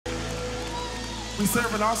We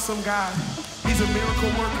serve an awesome God. He's a miracle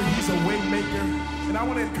worker. He's a way maker. And I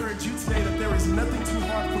want to encourage you today that there is nothing too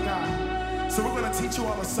hard for God. So we're going to teach you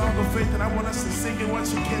all a song of faith, and I want us to sing it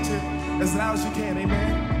once you catch it as loud as you can.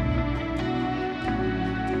 Amen.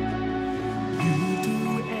 You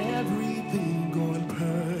do everything on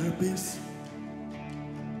purpose.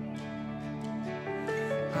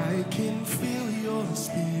 I can feel your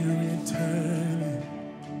spirit turning.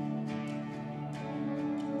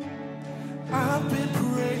 I've been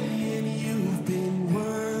praying, you've been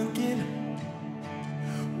working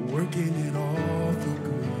it all for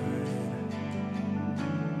good.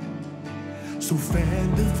 So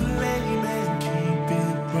fan the flame and keep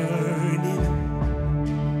it burning.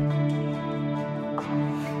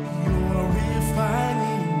 You're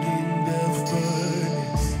refining in the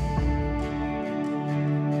furnace.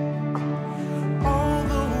 All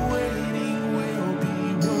the waiting will be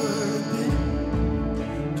worth it,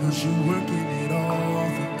 'cause you're working it all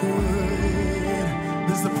for good.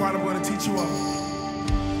 This is the part I'm going to teach you all.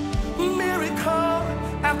 Miracle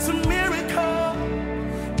after miracle,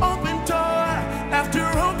 open door after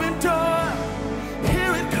open door.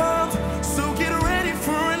 Here it comes, so get ready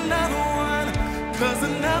for another one, 'cause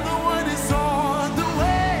another one is on the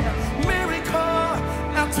way. Miracle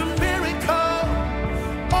after miracle,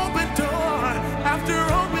 open door after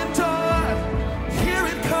open door. Here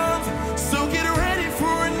it comes, so get ready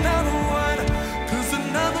for another one, 'cause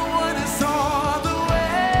another one is on the way.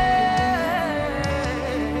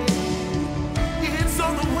 It's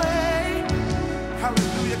on the way.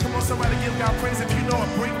 Hallelujah. Come on, somebody give God praise if you know a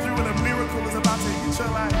breakthrough and a miracle is about to hit your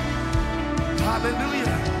life.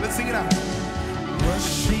 Hallelujah. Let's sing it out.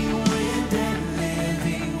 Rushing wind and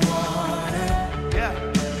living water. Yeah.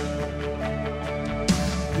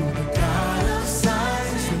 You're the God of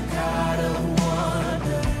signs, the God of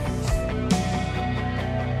wonders.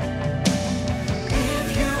 If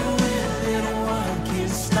you will, then what can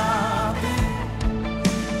stop it?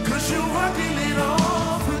 'Cause you're working it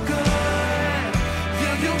all for good.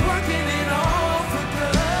 Yeah, you're working it all for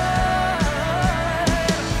good.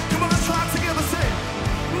 Come on, let's try it together. Say,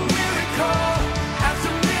 miracle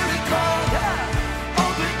after miracle. Yeah.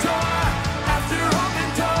 Open door after open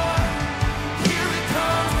door. Here it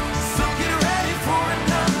comes, so get ready for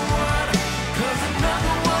another one, 'cause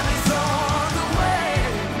another one is on the way.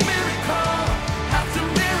 Miracle after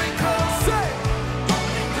miracle. Say,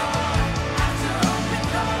 open door after open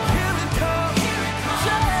door. Here it comes,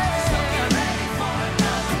 yeah. So get ready for another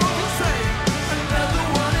one. Come on, you say, another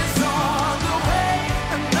one is on the way.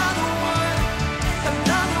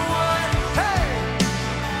 Another one, hey.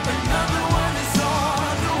 Another one is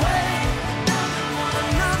on the way.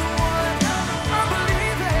 Another one, I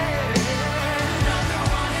believe it. Another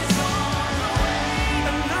one is on the way.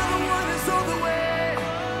 Another one is on the way.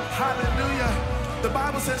 Hallelujah. The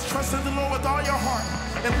Bible says, trust in the Lord with all your heart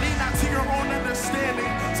and lean not to your own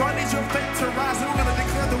understanding. So I need your faith to rise, and we're going to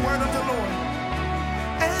declare the word of the Lord.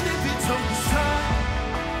 And if he told the sun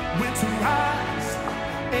when to rise,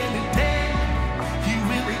 and it